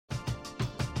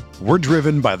We're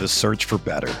driven by the search for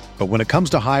better. But when it comes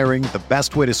to hiring, the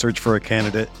best way to search for a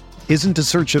candidate isn't to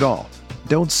search at all.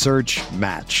 Don't search,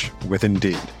 match with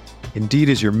Indeed. Indeed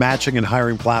is your matching and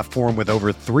hiring platform with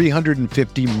over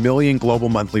 350 million global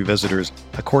monthly visitors,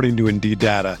 according to Indeed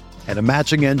data, and a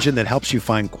matching engine that helps you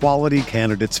find quality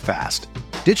candidates fast.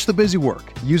 Ditch the busy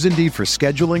work. Use Indeed for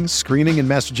scheduling, screening, and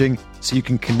messaging so you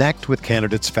can connect with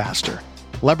candidates faster.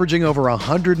 Leveraging over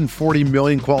 140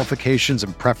 million qualifications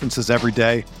and preferences every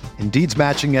day, Indeed's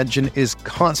matching engine is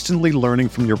constantly learning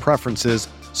from your preferences,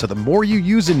 so the more you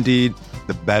use Indeed,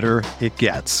 the better it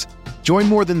gets. Join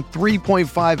more than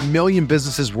 3.5 million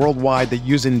businesses worldwide that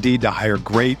use Indeed to hire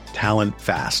great talent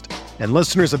fast. And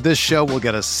listeners of this show will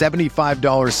get a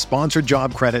 $75 sponsored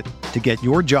job credit to get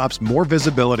your jobs more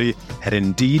visibility at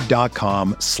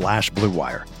Indeed.com/Blue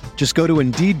Wire. Just go to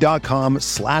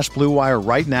Indeed.com/Blue Wire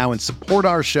right now and support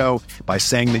our show by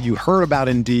saying that you heard about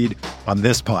Indeed on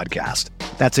this podcast.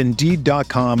 That's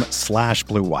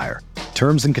Indeed.com/Blue Wire.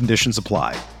 Terms and conditions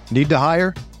apply. Need to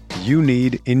hire? You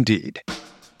need Indeed.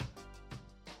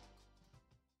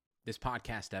 This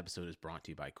podcast episode is brought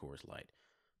to you by Coors Light.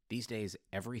 These days,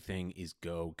 everything is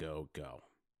go, go, go.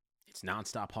 It's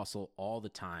nonstop hustle all the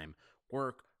time.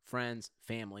 Work, friends,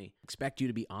 family, expect you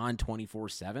to be on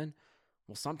 24/7.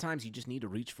 Well, sometimes you just need to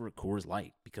reach for a Coors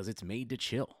Light because it's made to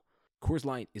chill. Coors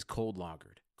Light is cold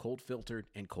lagered, cold filtered,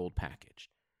 and cold packaged.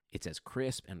 It's as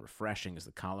crisp and refreshing as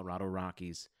the Colorado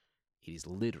Rockies. It is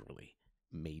literally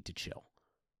made to chill.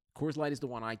 Coors Light is the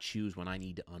one I choose when I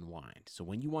need to unwind. So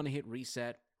when you want to hit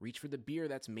reset, reach for the beer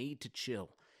that's made to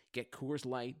chill. Get Coors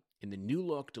Light in the new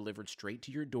look delivered straight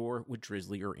to your door with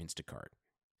Drizzly or Instacart.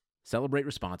 Celebrate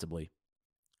responsibly.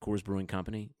 Coors Brewing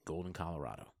Company, Golden,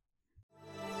 Colorado.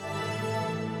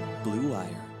 Blue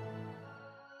Wire.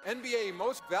 NBA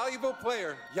Most Valuable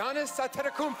Player, Giannis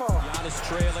Antetokounmpo. Giannis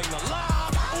trailing the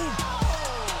lob.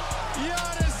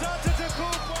 Giannis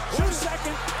Antetokounmpo. 2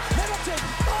 seconds. Middleton.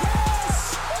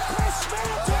 Yes! Chris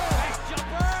Middleton. Nice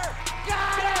jumper.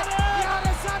 Got it.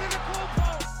 Giannis Antetokounmpo.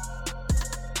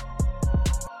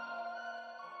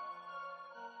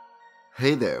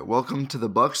 Hey there, welcome to The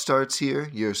Buck Starts Here,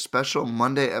 your special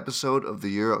Monday episode of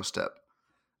the Eurostep.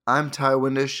 I'm Ty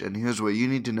Windish, and here's what you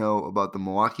need to know about the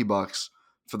Milwaukee Bucks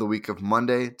for the week of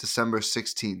Monday, December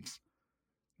 16th.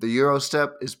 The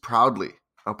Eurostep is proudly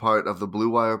a part of the Blue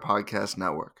Wire Podcast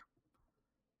Network.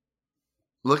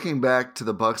 Looking back to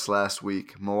the Bucks last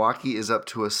week, Milwaukee is up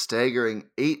to a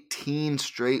staggering 18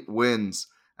 straight wins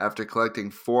after collecting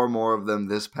 4 more of them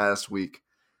this past week.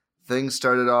 Things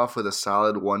started off with a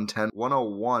solid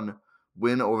 110-101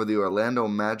 win over the Orlando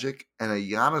Magic and a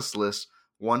Giannis-less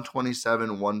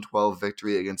 127-112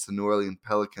 victory against the New Orleans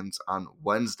Pelicans on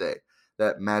Wednesday.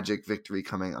 That Magic victory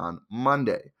coming on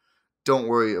Monday. Don't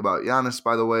worry about Giannis,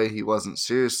 by the way. He wasn't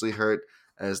seriously hurt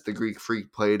as the Greek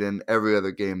Freak played in every other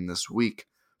game this week.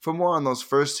 For more on those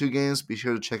first 2 games, be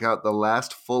sure to check out the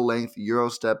last full-length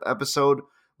Eurostep episode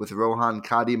with Rohan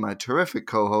Kadi, my terrific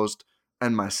co-host,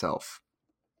 and myself.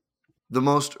 The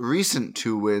most recent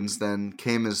 2 wins, then,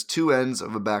 came as 2 ends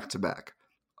of a back-to-back.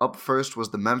 Up first was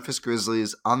the Memphis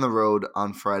Grizzlies on the road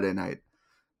on Friday night.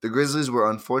 The Grizzlies were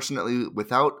unfortunately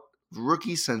without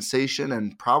rookie sensation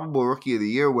and probable Rookie of the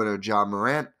Year winner Ja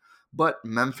Morant, but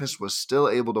Memphis was still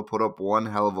able to put up one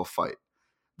hell of a fight.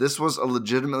 This was a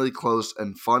legitimately close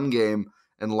and fun game,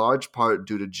 in large part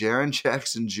due to Jaren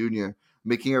Jackson Jr.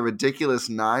 making a ridiculous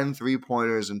 9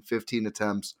 3-pointers in 15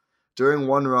 attempts. During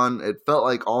one run, it felt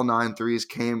like all 9 threes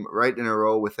came right in a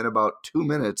row within about 2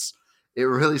 minutes. It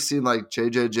really seemed like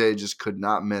JJJ just could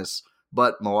not miss,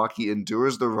 but Milwaukee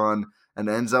endures the run and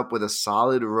ends up with a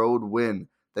solid road win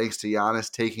thanks to Giannis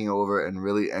taking over and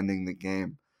really ending the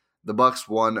game. The Bucks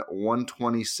won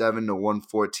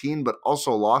 127-114, but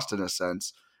also lost in a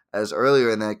sense, as earlier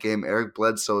in that game, Eric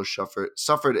Bledsoe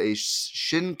suffered a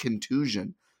shin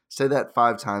contusion. Say that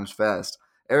 5 times fast.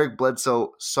 Eric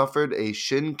Bledsoe suffered a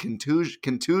shin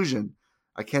contusion.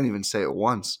 I can't even say it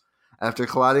once. After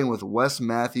colliding with Wes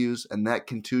Matthews, and that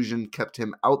contusion kept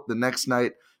him out the next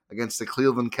night against the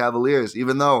Cleveland Cavaliers,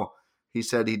 even though he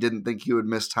said he didn't think he would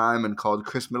miss time and called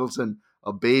Chris Middleton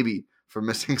a baby for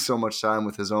missing so much time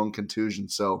with his own contusion.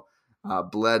 So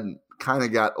Bled kind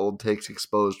of got old takes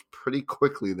exposed pretty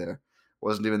quickly there.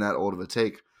 Wasn't even that old of a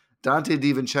take. Dante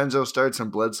DiVincenzo starts in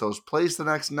Bledsoe's place the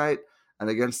next night, and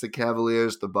against the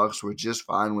Cavaliers, the Bucks were just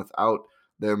fine without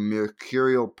their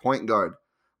mercurial point guard.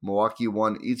 Milwaukee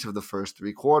won each of the first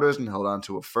 3 quarters and held on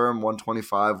to a firm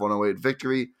 125-108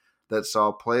 victory that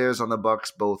saw players on the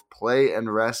Bucks both play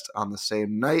and rest on the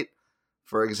same night.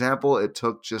 For example, it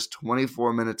took just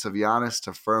 24 minutes of Giannis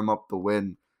to firm up the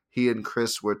win. He and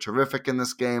Chris were terrific in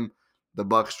this game, the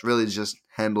Bucks really just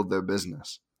handled their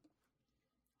business.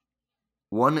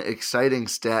 One exciting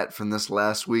stat from this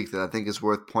last week that I think is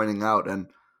worth pointing out, and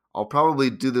I'll probably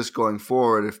do this going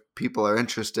forward if people are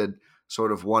interested,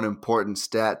 sort of one important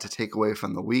stat to take away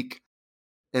from the week.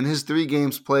 In his 3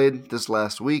 games played this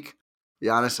last week,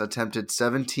 Giannis attempted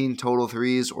 17 total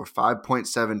threes or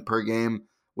 5.7 per game,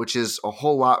 which is a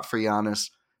whole lot for Giannis.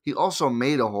 He also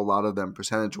made a whole lot of them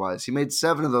percentage-wise. He made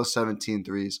 7 of those 17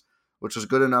 threes, which was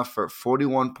good enough for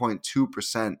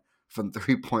 41.2% from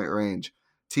three-point range.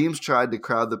 Teams tried to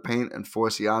crowd the paint and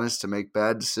force Giannis to make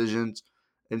bad decisions.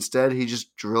 Instead, he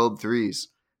just drilled threes.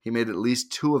 He made at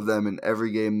least 2 of them in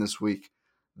every game this week.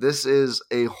 This is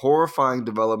a horrifying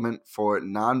development for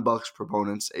non-Bucks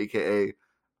proponents, aka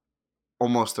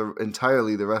almost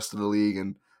entirely the rest of the league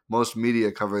and most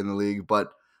media covering the league,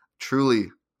 but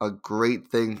truly a great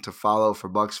thing to follow for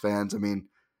Bucks fans. I mean,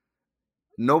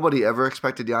 nobody ever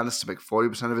expected Giannis to make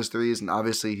 40% of his threes, and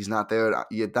obviously he's not there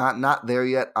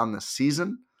yet on the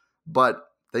season, but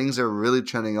things are really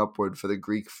trending upward for the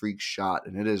Greek Freak shot,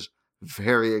 and it is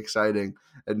very exciting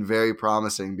and very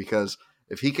promising because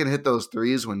if he can hit those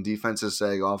threes when defenses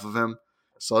sag off of him,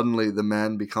 suddenly the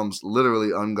man becomes literally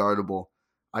unguardable.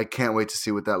 I can't wait to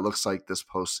see what that looks like this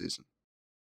postseason.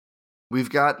 We've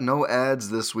got no ads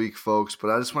this week, folks, but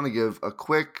I just want to give a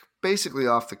quick, basically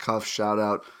off-the-cuff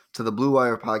shout-out to the Blue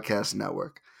Wire Podcast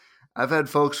Network. I've had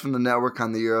folks from the network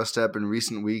on the Eurostep in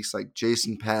recent weeks like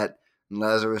Jason Patt and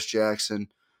Lazarus Jackson.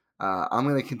 I'm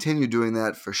going to continue doing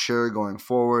that for sure going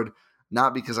forward.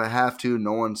 Not because I have to.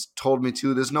 No one's told me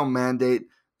to. There's no mandate.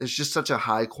 There's just such a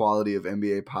high quality of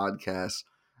NBA podcasts.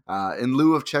 In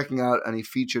lieu of checking out any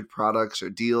featured products or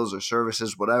deals or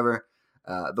services, whatever,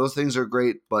 those things are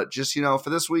great. But just, for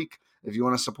this week, if you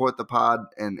want to support the pod,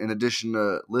 and in addition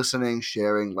to listening,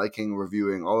 sharing, liking,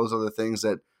 reviewing, all those other things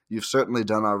that you've certainly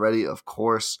done already, of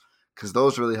course, because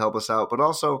those really help us out. But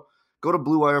also, go to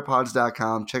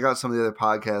BlueWirePods.com. Check out some of the other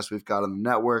podcasts we've got on the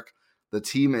network. The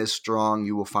team is strong.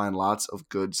 You will find lots of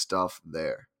good stuff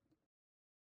there.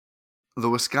 The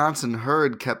Wisconsin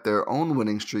Herd kept their own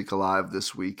winning streak alive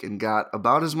this week and got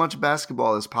about as much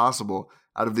basketball as possible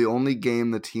out of the only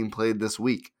game the team played this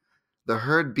week. The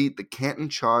Herd beat the Canton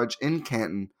Charge in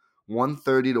Canton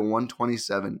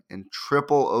 130-127 in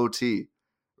triple OT.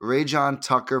 Rajon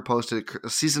Tucker posted a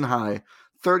season-high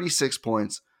 36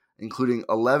 points, including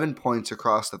 11 points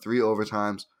across the 3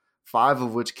 overtimes, 5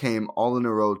 of which came all in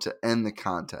a row to end the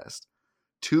contest.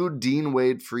 2 Dean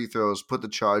Wade free throws put the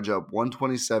Charge up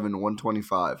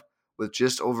 127-125 with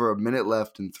just over a minute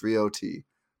left in 3 OT,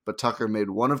 but Tucker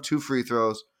made 1 of 2 free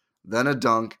throws, then a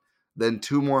dunk, then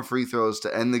 2 more free throws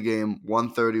to end the game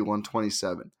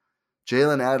 130-127.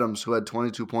 Jalen Adams, who had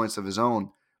 22 points of his own,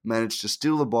 managed to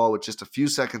steal the ball with just a few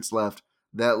seconds left.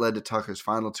 That led to Tucker's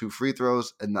final 2 free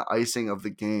throws and the icing of the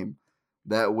game.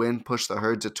 That win pushed the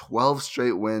Herd to 12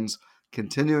 straight wins,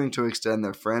 continuing to extend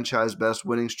their franchise best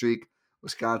winning streak.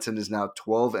 Wisconsin is now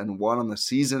 12-1 on the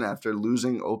season after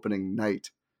losing opening night.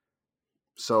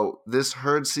 So this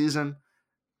Herd season,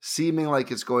 seeming like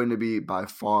it's going to be by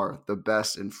far the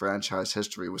best in franchise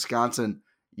history. Wisconsin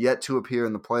yet to appear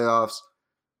in the playoffs.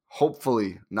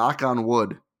 Hopefully, knock on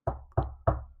wood,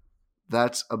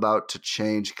 that's about to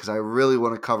change because I really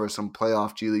want to cover some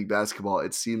playoff G League basketball.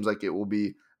 It seems like it will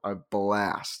be a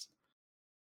blast.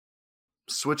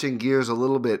 Switching gears a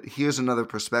little bit, here's another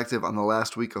perspective on the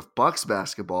last week of Bucks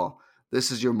basketball. This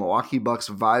is your Milwaukee Bucks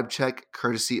vibe check,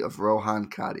 courtesy of Rohan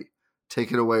Kadi.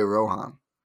 Take it away, Rohan.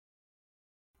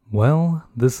 Well,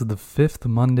 this is the 5th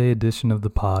Monday edition of the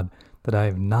pod that I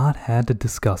have not had to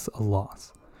discuss a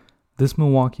loss. This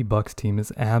Milwaukee Bucks team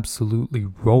is absolutely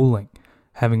rolling,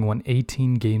 having won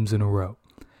 18 games in a row.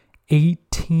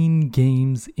 18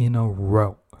 games in a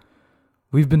row.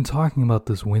 We've been talking about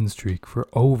this win streak for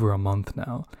over a month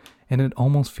now, and it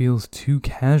almost feels too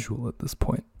casual at this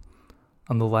point.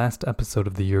 On the last episode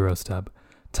of the Eurostep,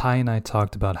 Ty and I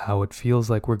talked about how it feels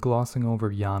like we're glossing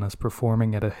over Giannis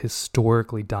performing at a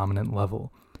historically dominant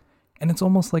level, and it's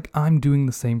almost like I'm doing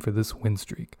the same for this win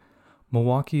streak.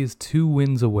 Milwaukee is 2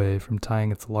 wins away from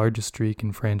tying its largest streak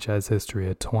in franchise history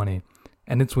at 20,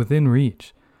 and it's within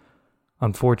reach.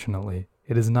 Unfortunately,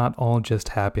 it is not all just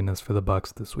happiness for the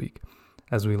Bucks this week,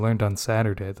 as we learned on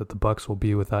Saturday that the Bucks will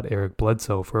be without Eric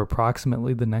Bledsoe for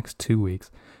approximately the next 2 weeks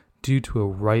due to a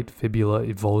right fibula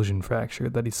avulsion fracture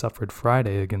that he suffered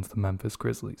Friday against the Memphis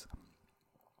Grizzlies.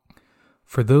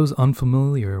 For those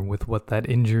unfamiliar with what that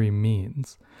injury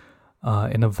means,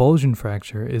 an avulsion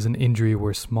fracture is an injury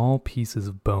where small pieces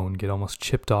of bone get almost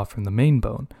chipped off from the main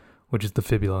bone, which is the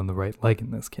fibula in the right leg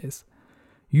in this case.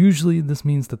 Usually this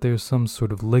means that there's some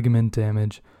sort of ligament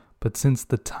damage, but since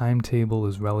the timetable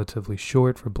is relatively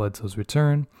short for Bledsoe's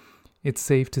return, it's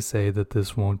safe to say that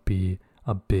this won't be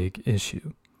a big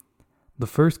issue. The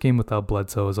first game without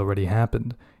Bledsoe has already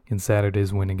happened in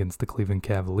Saturday's win against the Cleveland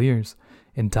Cavaliers,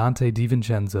 and Dante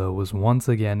DiVincenzo was once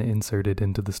again inserted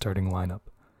into the starting lineup.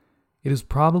 It is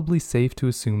probably safe to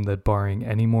assume that barring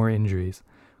any more injuries,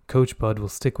 Coach Bud will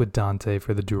stick with Dante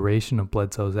for the duration of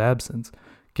Bledsoe's absence,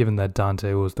 given that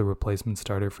Dante was the replacement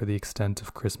starter for the extent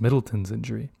of Chris Middleton's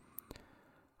injury.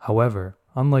 However,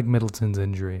 unlike Middleton's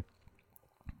injury,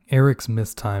 Eric's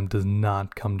missed time does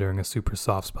not come during a super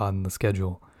soft spot in the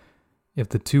schedule. If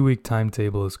the 2-week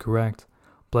timetable is correct,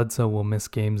 Bledsoe will miss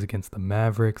games against the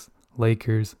Mavericks,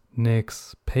 Lakers,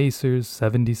 Knicks, Pacers,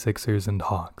 76ers, and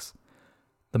Hawks.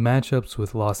 The matchups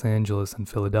with Los Angeles and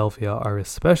Philadelphia are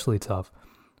especially tough,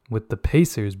 with the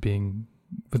Pacers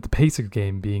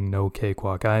game being no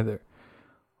cakewalk either.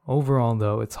 Overall,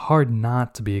 though, it's hard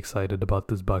not to be excited about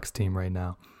this Bucks team right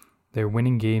now. They're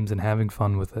winning games and having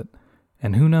fun with it.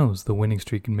 And who knows, the winning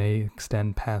streak may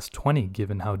extend past 20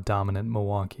 given how dominant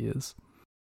Milwaukee is.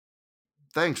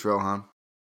 Thanks, Rohan.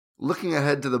 Looking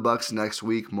ahead to the Bucks next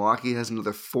week, Milwaukee has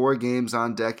another 4 games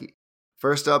on deck.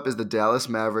 First up is the Dallas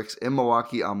Mavericks in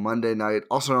Milwaukee on Monday night,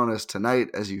 also known as tonight,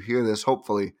 as you hear this,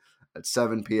 hopefully, at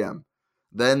 7 p.m.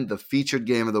 Then the featured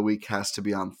game of the week has to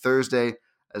be on Thursday,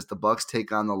 as the Bucks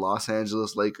take on the Los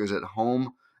Angeles Lakers at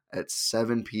home at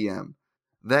 7 p.m.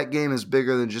 That game is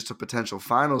bigger than just a potential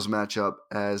finals matchup,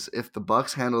 as if the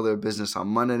Bucks handle their business on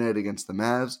Monday night against the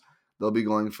Mavs, they'll be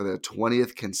going for their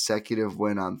 20th consecutive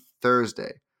win on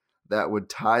Thursday. That would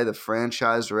tie the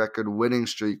franchise record winning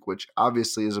streak, which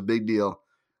obviously is a big deal.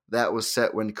 That was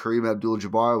set when Kareem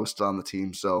Abdul-Jabbar was still on the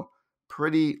team, so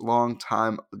pretty long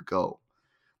time ago.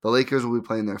 The Lakers will be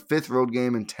playing their 5th road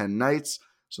game in 10 nights,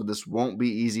 so this won't be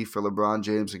easy for LeBron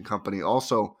James and company.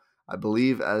 Also, I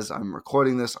believe as I'm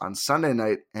recording this on Sunday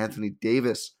night, Anthony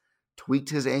Davis tweaked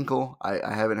his ankle.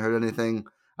 I haven't heard anything.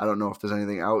 I don't know if there's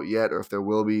anything out yet or if there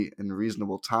will be in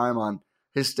reasonable time on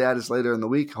his status later in the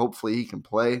week. Hopefully he can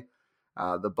play.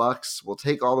 The Bucks will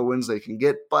take all the wins they can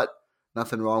get, but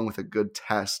nothing wrong with a good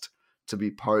test to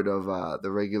be part of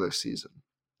the regular season.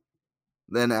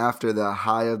 Then after the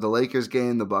high of the Lakers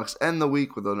game, the Bucks end the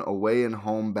week with an away and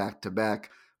home back-to-back.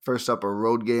 First up, a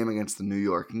road game against the New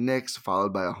York Knicks,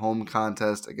 followed by a home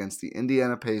contest against the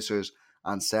Indiana Pacers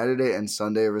on Saturday and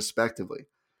Sunday, respectively.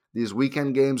 These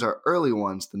weekend games are early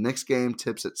ones. The Knicks game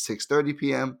tips at 6:30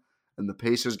 p.m., and the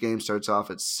Pacers game starts off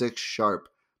at 6 sharp.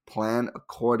 Plan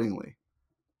accordingly.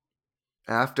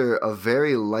 After a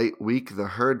very light week, the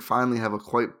Herd finally have a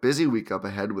quite busy week up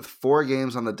ahead with 4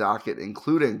 games on the docket,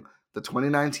 including the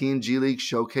 2019 G League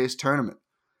Showcase Tournament.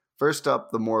 First up,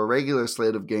 the more regular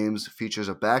slate of games features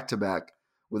a back-to-back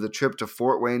with a trip to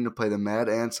Fort Wayne to play the Mad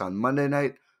Ants on Monday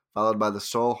night, followed by the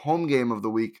sole home game of the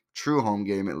week, true home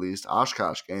game at least,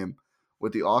 Oshkosh game,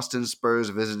 with the Austin Spurs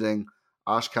visiting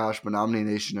Oshkosh Menominee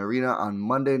Nation Arena on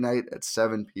Monday night at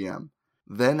 7 p.m.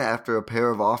 Then, after a pair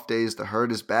of off days, the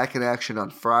Herd is back in action on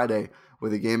Friday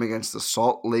with a game against the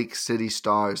Salt Lake City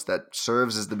Stars that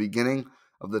serves as the beginning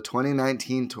of the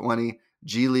 2019-20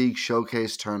 G League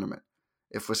Showcase Tournament.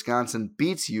 If Wisconsin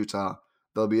beats Utah,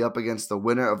 they'll be up against the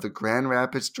winner of the Grand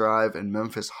Rapids Drive and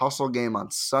Memphis Hustle game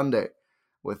on Sunday.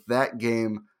 With that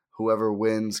game, whoever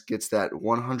wins gets that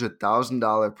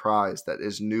 $100,000 prize that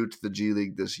is new to the G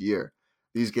League this year.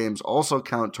 These games also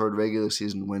count toward regular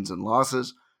season wins and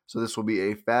losses, so this will be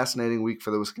a fascinating week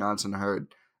for the Wisconsin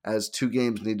Herd, as 2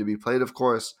 games need to be played, of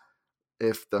course.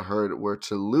 If the Herd were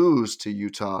to lose to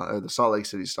Utah, or the Salt Lake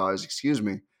City Stars,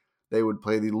 they would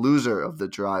play the loser of the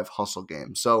Drive Hustle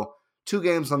game. So 2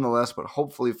 games nonetheless, but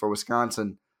hopefully for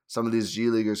Wisconsin, some of these G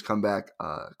Leaguers come back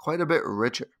quite a bit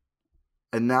richer.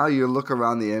 And now your look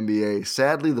around the NBA.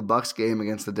 Sadly, the Bucks game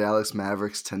against the Dallas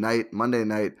Mavericks tonight, Monday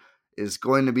night, is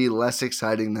going to be less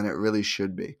exciting than it really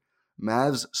should be.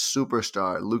 Mavs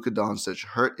superstar Luka Doncic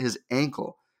hurt his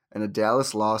ankle in a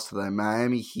Dallas loss to the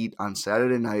Miami Heat on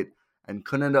Saturday night and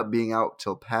couldn't end up being out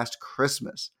till past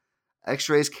Christmas.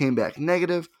 X-rays came back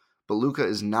negative, but Luka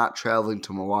is not traveling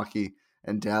to Milwaukee,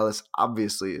 and Dallas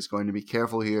obviously is going to be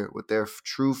careful here with their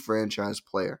true franchise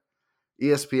player.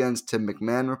 ESPN's Tim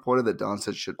McMahon reported that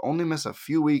Doncic should only miss a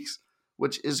few weeks,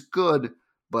 which is good,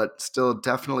 but still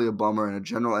definitely a bummer in a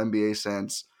general NBA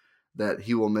sense that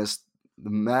he will miss the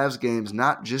Mavs games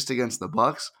not just against the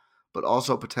Bucks, but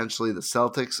also potentially the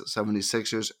Celtics,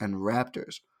 76ers, and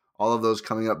Raptors. All of those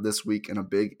coming up this week in a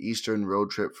big Eastern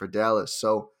road trip for Dallas.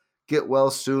 So get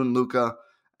well soon, Luka.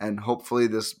 And hopefully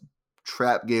this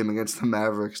trap game against the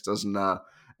Mavericks doesn't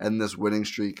end this winning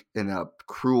streak in a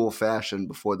cruel fashion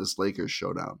before this Lakers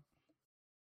showdown.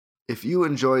 If you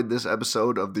enjoyed this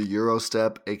episode of the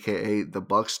Eurostep, aka The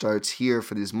Buck Starts Here,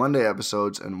 for these Monday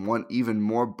episodes and want even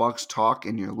more Bucks talk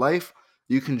in your life,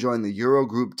 you can join the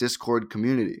Eurogroup Discord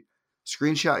community.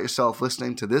 Screenshot yourself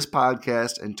listening to this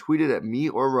podcast and tweet it at me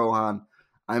or Rohan.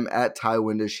 I'm at Ty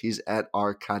Windish, he's at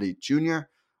R. Cuddy Jr.,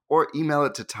 or email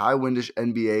it to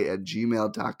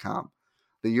tywindishnba@gmail.com.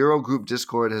 The Eurogroup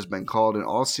Discord has been called, in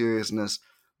all seriousness,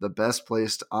 the best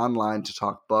place online to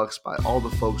talk Bucks by all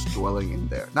the folks dwelling in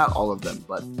there. Not all of them,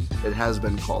 but it has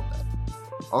been called that.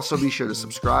 Also be sure to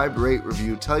subscribe, rate,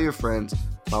 review, tell your friends,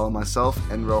 follow myself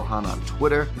and Rohan on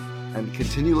Twitter, and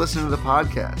continue listening to the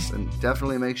podcast. And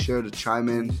definitely make sure to chime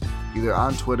in either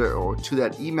on Twitter or to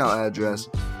that email address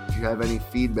if you have any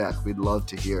feedback. We'd love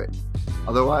to hear it.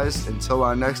 Otherwise, until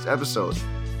our next episode,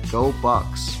 go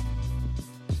Bucks.